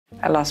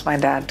I lost my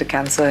dad to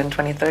cancer in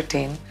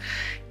 2013,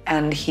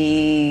 and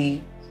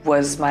he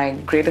was my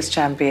greatest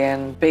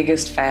champion,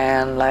 biggest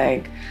fan,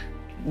 like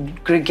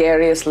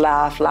gregarious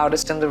laugh,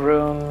 loudest in the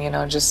room,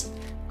 just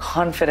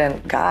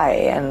confident guy.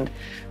 And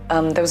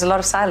there was a lot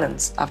of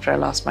silence after I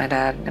lost my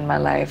dad in my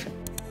life.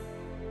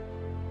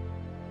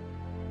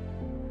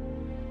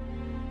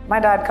 My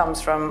dad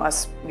comes from a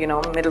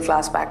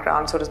middle-class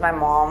background, so does my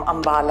mom,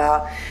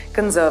 Ambala,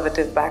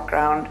 conservative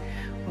background.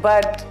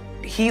 But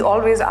he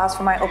always asked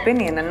for my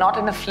opinion, and not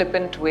in a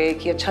flippant way,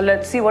 ki, "Achha,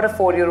 let's see what a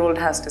 4-year-old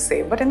has to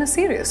say," but in a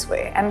serious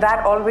way. And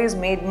that always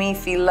made me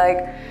feel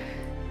like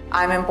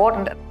I'm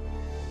important.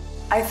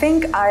 I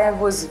think I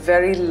was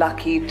very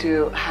lucky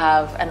to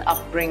have an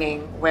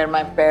upbringing where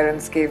my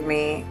parents gave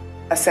me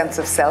a sense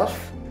of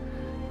self,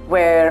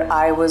 where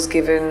I was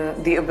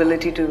given the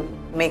ability to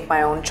make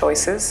my own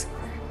choices.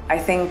 I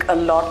think a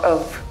lot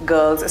of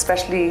girls,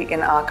 especially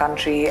in our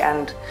country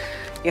and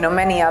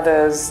many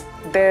others,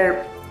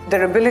 their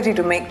ability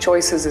to make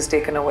choices is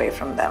taken away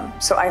from them.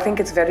 So I think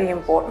it's very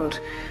important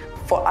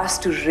for us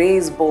to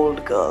raise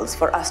bold girls,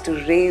 for us to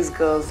raise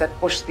girls that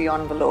push the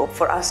envelope,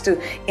 for us to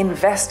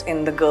invest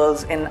in the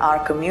girls in our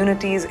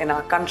communities, in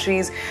our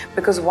countries,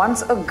 because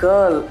once a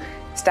girl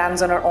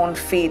stands on her own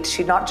feet,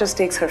 she not just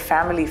takes her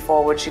family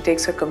forward, she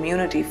takes her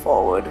community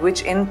forward,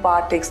 which in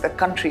part takes the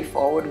country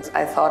forward.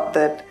 I thought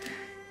that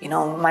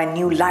my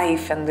new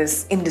life and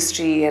this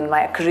industry and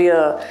my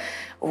career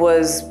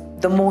was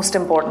the most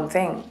important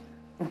thing.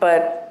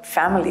 But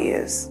family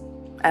is,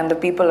 and the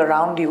people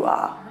around you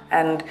are.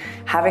 And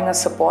having a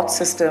support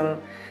system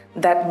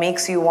that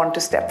makes you want to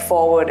step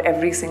forward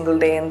every single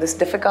day in this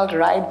difficult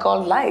ride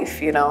called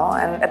life,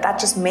 and that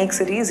just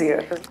makes it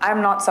easier.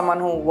 I'm not someone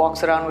who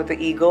walks around with the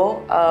ego.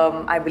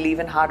 I believe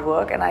in hard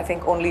work, and I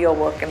think only your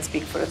work can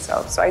speak for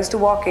itself. So I used to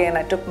walk in,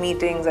 I took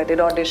meetings, I did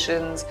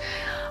auditions,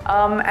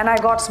 and I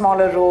got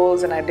smaller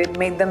roles, and I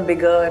made them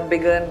bigger and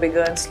bigger and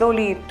bigger, and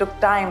slowly it took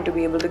time to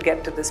be able to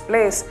get to this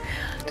place.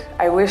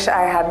 I wish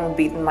I hadn't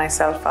beaten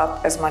myself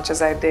up as much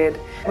as I did.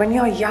 When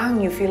you're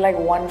young, you feel like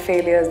one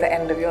failure is the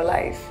end of your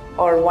life,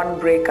 or one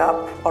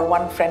breakup, or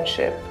one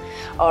friendship,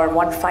 or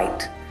one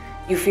fight.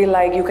 You feel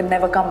like you can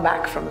never come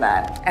back from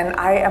that. And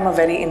I am a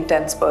very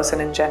intense person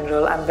in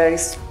general. I'm very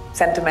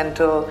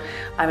sentimental,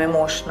 I'm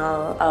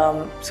emotional,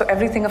 so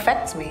everything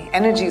affects me.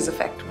 Energies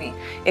affect me.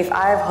 If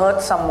I've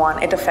hurt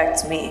someone, it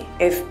affects me.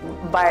 If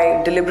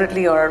by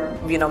deliberately or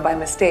by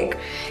mistake.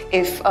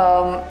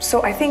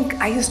 So I think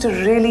I used to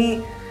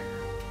really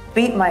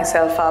beat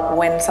myself up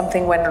when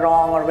something went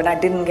wrong or when I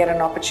didn't get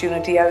an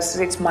opportunity.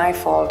 It's my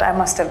fault. I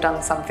must have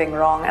done something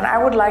wrong. And I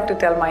would like to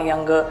tell my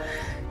younger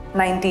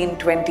 19,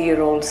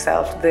 20-year-old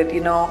self that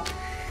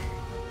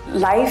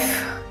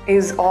life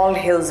is all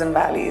hills and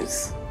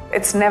valleys.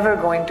 It's never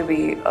going to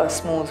be a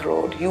smooth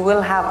road. You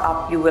will have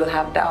up, you will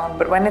have down,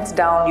 but when it's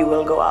down, you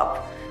will go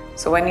up.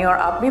 So when you're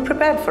up, be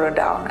prepared for a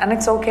down, and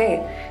it's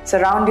okay.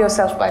 Surround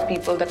yourself by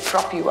people that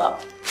prop you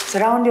up.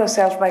 Surround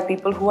yourself by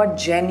people who are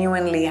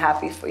genuinely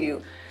happy for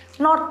you.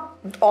 Not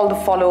all the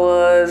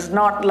followers,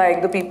 not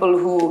like the people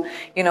who,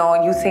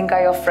 you think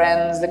are your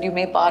friends that you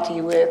may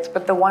party with,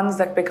 but the ones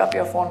that pick up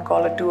your phone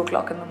call at 2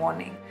 o'clock in the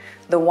morning.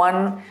 The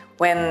one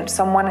when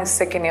someone is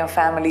sick in your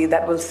family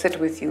that will sit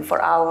with you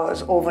for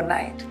hours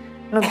overnight.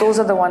 Those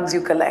are the ones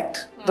you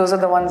collect. Those are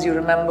the ones you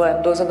remember,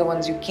 and those are the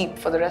ones you keep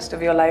for the rest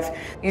of your life.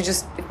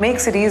 It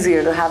makes it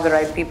easier to have the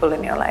right people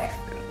in your life.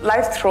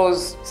 Life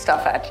throws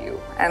stuff at you,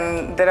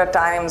 and there are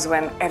times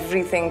when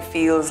everything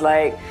feels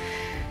like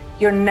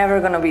you're never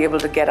going to be able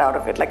to get out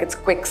of it, like it's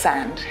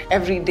quicksand.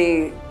 Every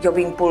day you're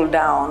being pulled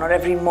down, or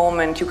every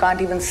moment you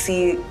can't even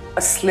see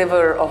a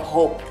sliver of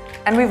hope.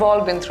 And we've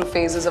all been through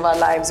phases of our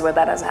lives where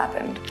that has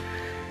happened.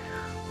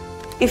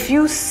 If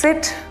you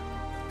sit,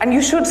 and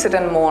you should sit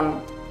and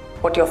mourn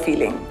what you're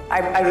feeling.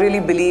 I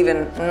really believe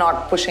in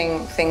not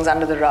pushing things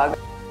under the rug.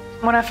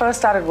 When I first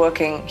started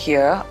working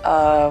here,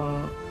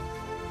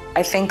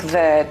 I think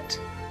that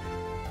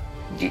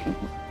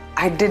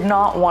I did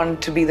not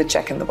want to be the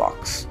check in the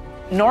box.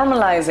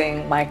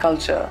 Normalizing my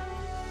culture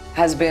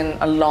has been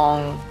a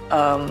long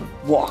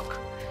walk.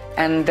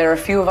 And there are a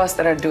few of us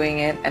that are doing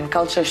it, and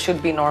culture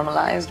should be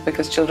normalized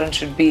because children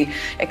should be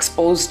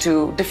exposed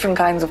to different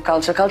kinds of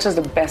culture. Culture is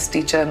the best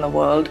teacher in the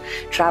world.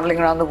 Traveling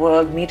around the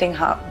world, meeting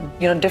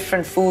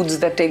different foods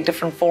that take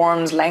different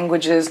forms,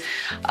 languages.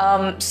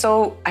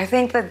 So I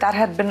think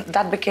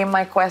that became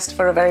my quest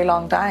for a very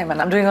long time.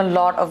 And I'm doing a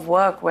lot of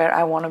work where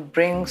I want to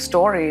bring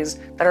stories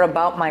that are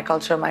about my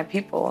culture, my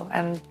people,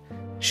 and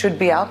should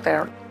be out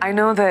there. I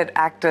know that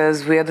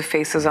actors, we are the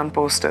faces on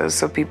posters,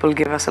 so people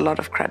give us a lot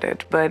of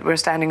credit, but we're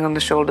standing on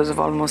the shoulders of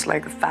almost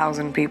like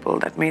 1,000 people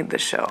that made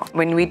this show.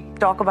 When we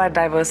talk about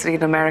diversity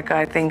in America,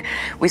 I think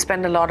we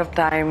spend a lot of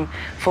time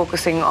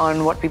focusing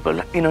on what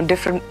people,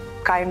 different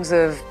kinds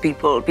of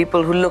people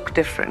who look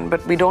different,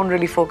 but we don't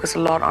really focus a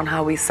lot on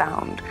how we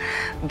sound.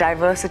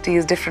 Diversity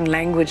is different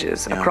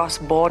languages across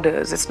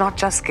borders. It's not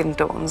just skin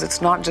tones,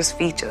 it's not just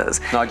features.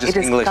 Not just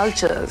it English. Is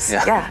cultures.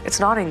 Yeah, it's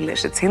not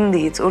English, it's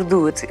Hindi, it's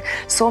Urdu, it's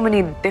so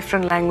many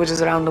different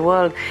languages around the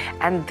world.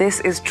 And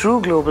this is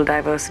true global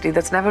diversity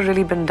that's never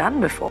really been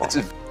done before.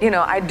 You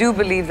know, I do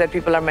believe that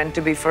people are meant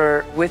to be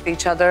with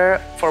each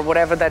other for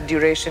whatever that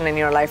duration in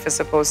your life is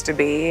supposed to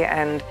be.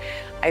 And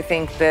I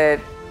think that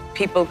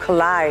people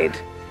collide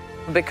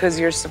because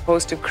you're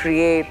supposed to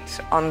create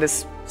on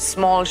this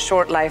small,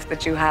 short life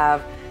that you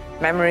have,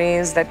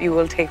 memories that you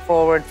will take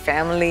forward,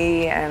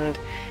 family, and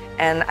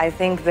I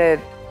think that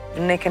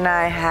Nick and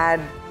I had,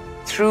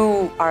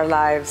 through our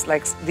lives,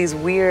 like these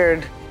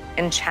weird,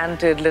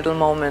 enchanted little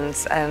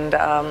moments, and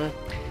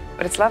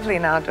but it's lovely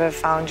now to have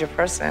found your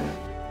person.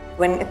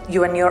 When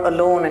you're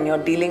alone and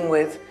you're dealing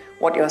with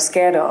what you're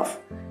scared of,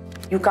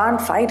 you can't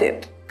fight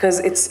it because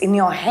it's in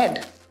your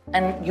head.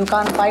 And you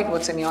can't fight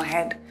what's in your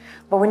head.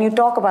 But when you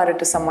talk about it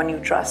to someone you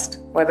trust,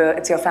 whether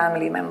it's your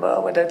family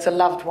member, whether it's a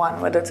loved one,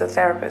 whether it's a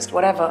therapist,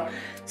 whatever,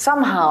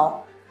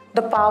 somehow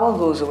the power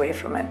goes away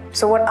from it.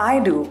 So what I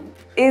do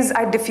is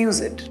I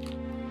diffuse it.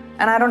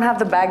 And I don't have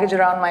the baggage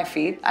around my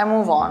feet. I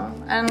move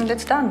on and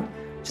it's done.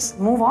 Just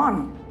move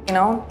on. You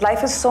know,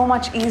 life is so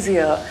much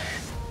easier.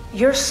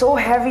 You're so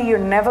heavy, you're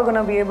never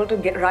gonna be able to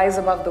rise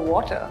above the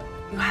water.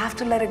 You have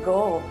to let it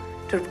go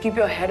to keep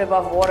your head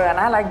above water. And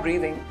I like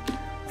breathing.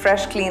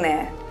 Fresh, clean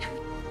air.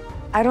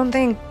 I don't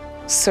think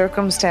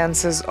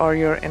circumstances or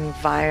your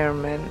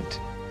environment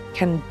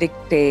can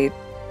dictate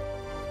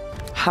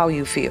how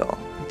you feel.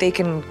 They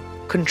can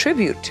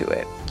contribute to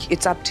it.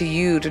 It's up to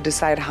you to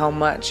decide how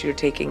much you're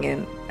taking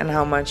in and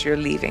how much you're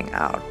leaving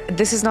out.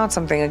 This is not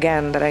something,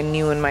 again, that I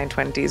knew in my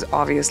 20s,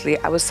 obviously.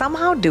 I was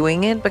somehow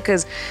doing it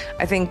because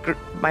I think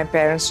my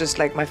parents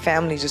my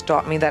family just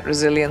taught me that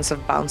resilience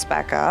of bounce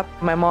back up.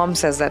 My mom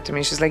says that to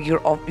me. She's like,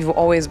 you've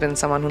always been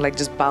someone who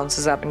just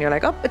bounces up and you're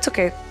like, oh, it's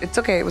okay,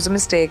 it was a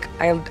mistake,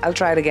 I'll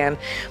try it again.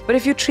 But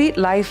if you treat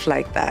life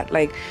like that,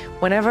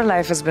 whenever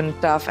life has been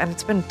tough, and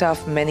it's been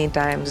tough many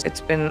times,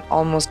 it's been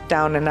almost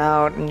down and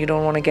out and you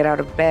don't want to get out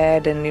of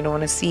bed and you don't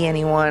want to see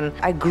anyone.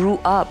 I grew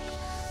up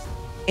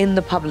in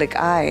the public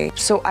eye.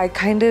 So I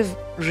kind of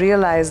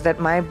realized that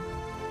my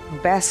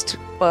best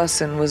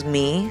person was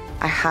me.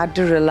 I had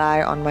to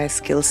rely on my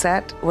skill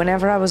set.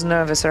 Whenever I was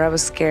nervous or I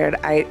was scared,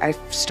 I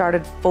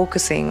started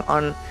focusing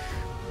on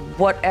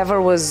whatever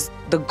was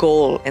the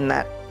goal in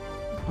that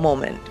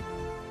moment.